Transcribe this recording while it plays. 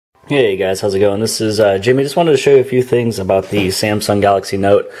Hey guys, how's it going? This is Jimmy. Just wanted to show you a few things about the Samsung Galaxy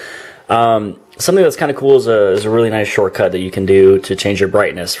Note. Something that's kind of cool is a really nice shortcut that you can do to change your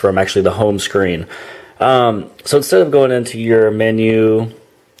brightness from actually the home screen. So instead of going into your menu,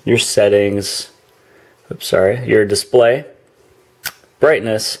 your settings, your display,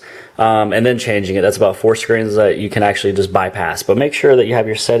 brightness, and then changing it, that's about 4 screens that you can actually just bypass. But make sure that you have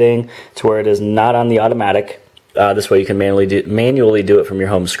your setting to where it is not on the automatic. This way you can manually do it from your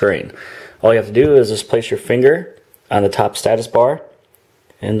home screen. All you have to do is just place your finger on the top status bar,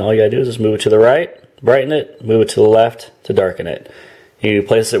 and all you gotta do is just move it to the right, brighten it, move it to the left to darken it. You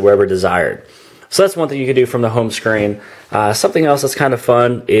place it wherever desired. So that's one thing you can do from the home screen. Something else that's kind of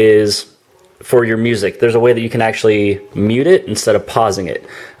fun is for your music. There's a way that you can actually mute it instead of pausing it.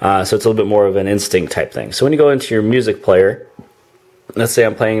 So it's a little bit more of an instinct type thing. So when you go into your music player, let's say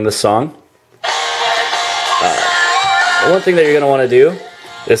I'm playing this song. One thing that you're going to want to do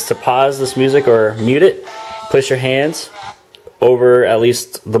is to pause this music or mute it. Place your hands over at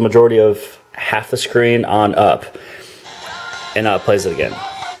least the majority of half the screen on up. And now it plays it again.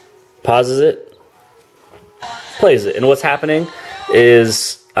 Pauses it, plays it. And what's happening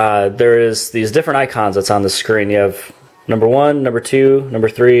is there is these different icons that's on the screen. You have number 1, number 2, number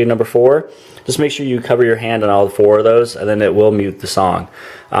 3, number 4. Just make sure you cover your hand on all 4 of those, and then it will mute the song.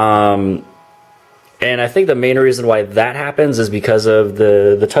 And I think the main reason why that happens is because of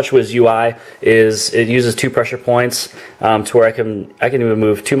the TouchWiz UI is it uses 2 pressure points to where I can even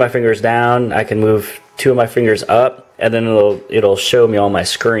move 2 of my fingers down, I can move 2 of my fingers up, and then it'll show me all my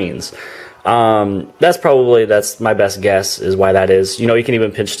screens. That's my best guess is why that is. You know, you can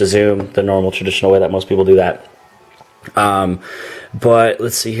even pinch to zoom the normal traditional way that most people do that. But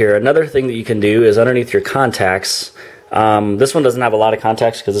let's see here. Another thing that you can do is underneath your contacts. This one doesn't have a lot of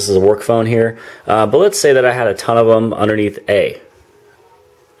contacts because this is a work phone here. But let's say that I had a ton of them underneath A.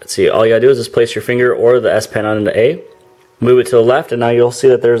 Let's see, all you gotta do is just place your finger or the S Pen onto A, move it to the left, and now you'll see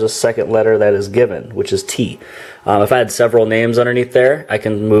that there's a second letter that is given, which is T. If I had several names underneath there, I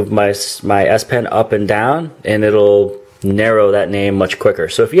can move my S Pen up and down, and it'll narrow that name much quicker.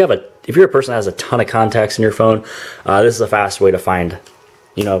 So if you're a person that has a ton of contacts in your phone, this is a fast way to find,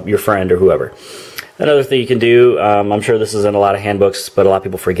 your friend or whoever. Another thing you can do, I'm sure this is in a lot of handbooks, but a lot of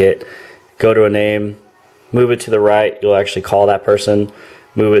people forget. Go to a name, move it to the right, you'll actually call that person.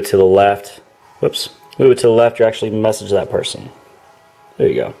 Move it to the left, move it to the left, you actually message that person. There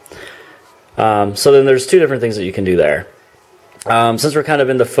you go. So then there's 2 different things that you can do there. Since we're kind of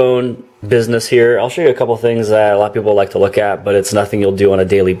in the phone business here, I'll show you a couple things that a lot of people like to look at, but it's nothing you'll do on a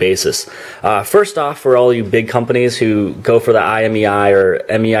daily basis. First off, for all you big companies who go for the IMEI or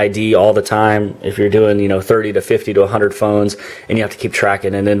MEID all the time, if you're doing 30 to 50 to 100 phones and you have to keep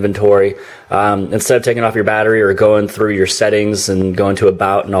tracking an inventory, instead of taking off your battery or going through your settings and going to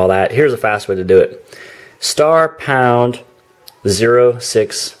about and all that, here's a fast way to do it.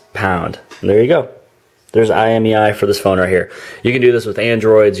 *#06#. And there you go. There's IMEI for this phone right here. You can do this with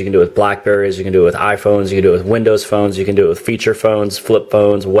Androids, you can do it with Blackberries, you can do it with iPhones, you can do it with Windows phones, you can do it with feature phones, flip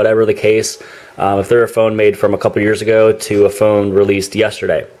phones, whatever the case. If they're a phone made from a couple years ago to a phone released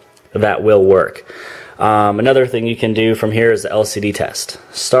yesterday, that will work. Another thing you can do from here is the LCD test.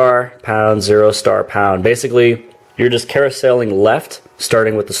 *#0*#. Basically, you're just carouseling left,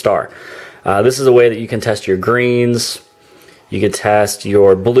 starting with the star. This is a way that you can test your greens, you can test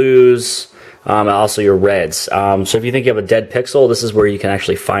your blues, and also your reds. So if you think you have a dead pixel, this is where you can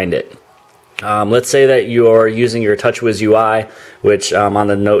actually find it. Let's say that you are using your TouchWiz UI, which on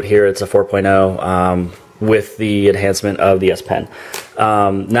the note here it's a 4.0 with the enhancement of the S Pen.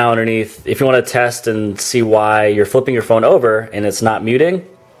 Now underneath, if you want to test and see why you're flipping your phone over and it's not muting,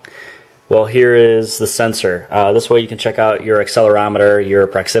 well, here is the sensor. This way you can check out your accelerometer, your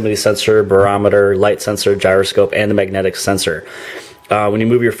proximity sensor, barometer, light sensor, gyroscope, and the magnetic sensor. When you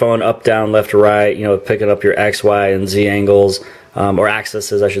move your phone up, down, left, right, picking up your X, Y, and Z angles, or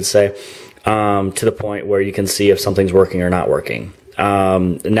axes, I should say, to the point where you can see if something's working or not working.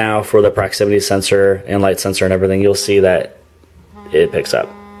 Now for the proximity sensor and light sensor and everything, you'll see that it picks up.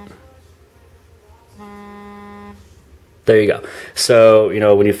 There you go. So,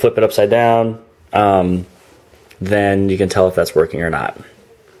 when you flip it upside down, then you can tell if that's working or not.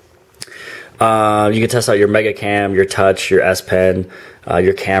 You can test out your Mega Cam, your Touch, your S Pen,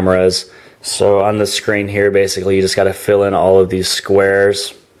 your cameras. So on the screen here, basically, you just got to fill in all of these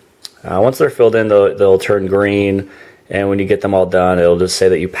squares. Once they're filled in, they'll turn green, and when you get them all done, it'll just say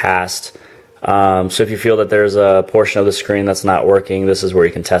that you passed. So if you feel that there's a portion of the screen that's not working, this is where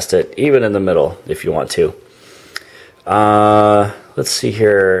you can test it, even in the middle, if you want to. Let's see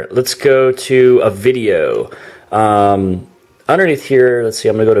here. Let's go to a video. underneath here, let's see,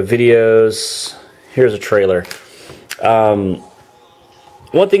 I'm going to go to videos. Here's a trailer. One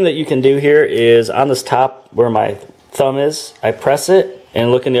thing that you can do here is on this top where my thumb is, I press it and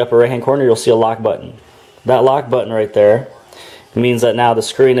look in the upper right hand corner, you'll see a lock button. That lock button right there means that now the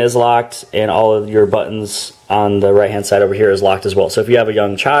screen is locked and all of your buttons on the right hand side over here is locked as well. So if you have a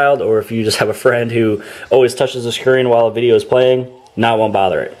young child or if you just have a friend who always touches the screen while a video is playing, now it won't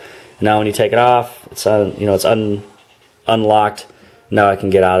bother it. Now when you take it off, it's unlocked. Now I can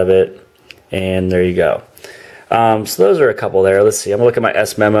get out of it, and there you go. So those are a couple there. Let's see. I'm gonna look at my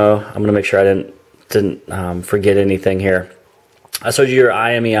S memo. I'm gonna make sure I didn't forget anything here. I showed you your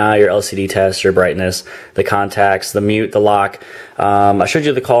Imei, your LCD test, your brightness, the contacts, the mute, the lock. I showed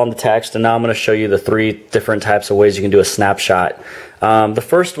you the call and the text, and now I'm going to show you the 3 different types of ways you can do a snapshot. The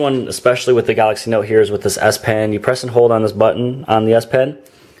first one, especially with the Galaxy Note here, is with this S Pen. You press and hold on this button on the S Pen,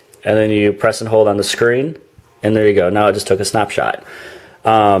 and then you press and hold on the screen, and there you go. Now it just took a snapshot.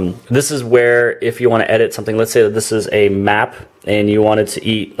 This is where if you want to edit something, let's say that this is a map, and you wanted to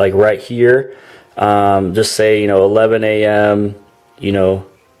eat like right here. Just say 11 a.m.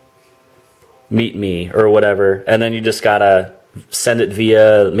 Meet me or whatever, and then you just gotta send it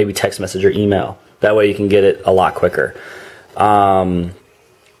via maybe text message or email. That way you can get it a lot quicker. Another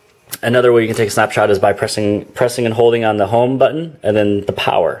way you can take a snapshot is by pressing and holding on the home button and then the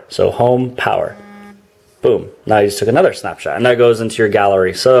power. So home, power. Boom. Now you just took another snapshot, and that goes into your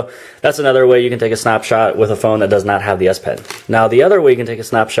gallery. So that's another way you can take a snapshot with a phone that does not have the S Pen. Now the other way you can take a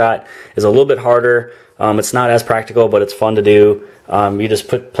snapshot is a little bit harder. It's not as practical, but it's fun to do. You just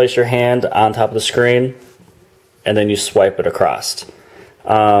place your hand on top of the screen, and then you swipe it across.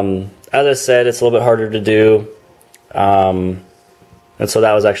 As I said, it's a little bit harder to do. And so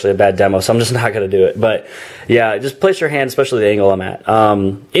that was actually a bad demo, so I'm just not going to do it. But yeah, just place your hand, especially the angle I'm at.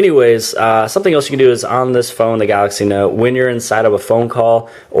 Anyways, something else you can do is on this phone, the Galaxy Note, when you're inside of a phone call,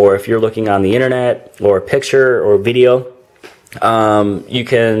 or if you're looking on the internet, or a picture, or video, you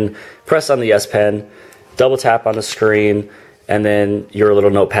can press on the S Pen, double tap on the screen, and then your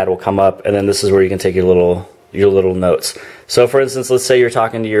little notepad will come up, and then this is where you can take your little notes. So for instance, let's say you're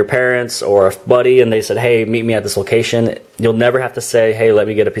talking to your parents or a buddy and they said, hey, meet me at this location. You'll never have to say, hey, let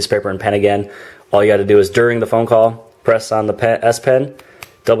me get a piece of paper and pen again. All you got to do is during the phone call, press on the S Pen,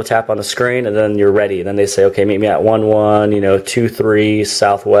 double tap on the screen, and then you're ready. Then they say, okay, meet me at 1123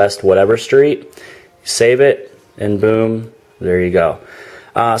 Southwest whatever street. Save it, and boom, there you go.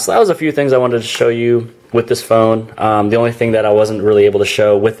 So that was a few things I wanted to show you with this phone. The only thing that I wasn't really able to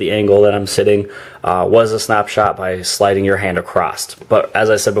show with the angle that I'm sitting was a snapshot by sliding your hand across. But as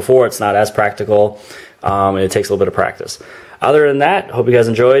I said before, it's not as practical, and it takes a little bit of practice. Other than that, hope you guys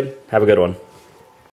enjoyed. Have a good one.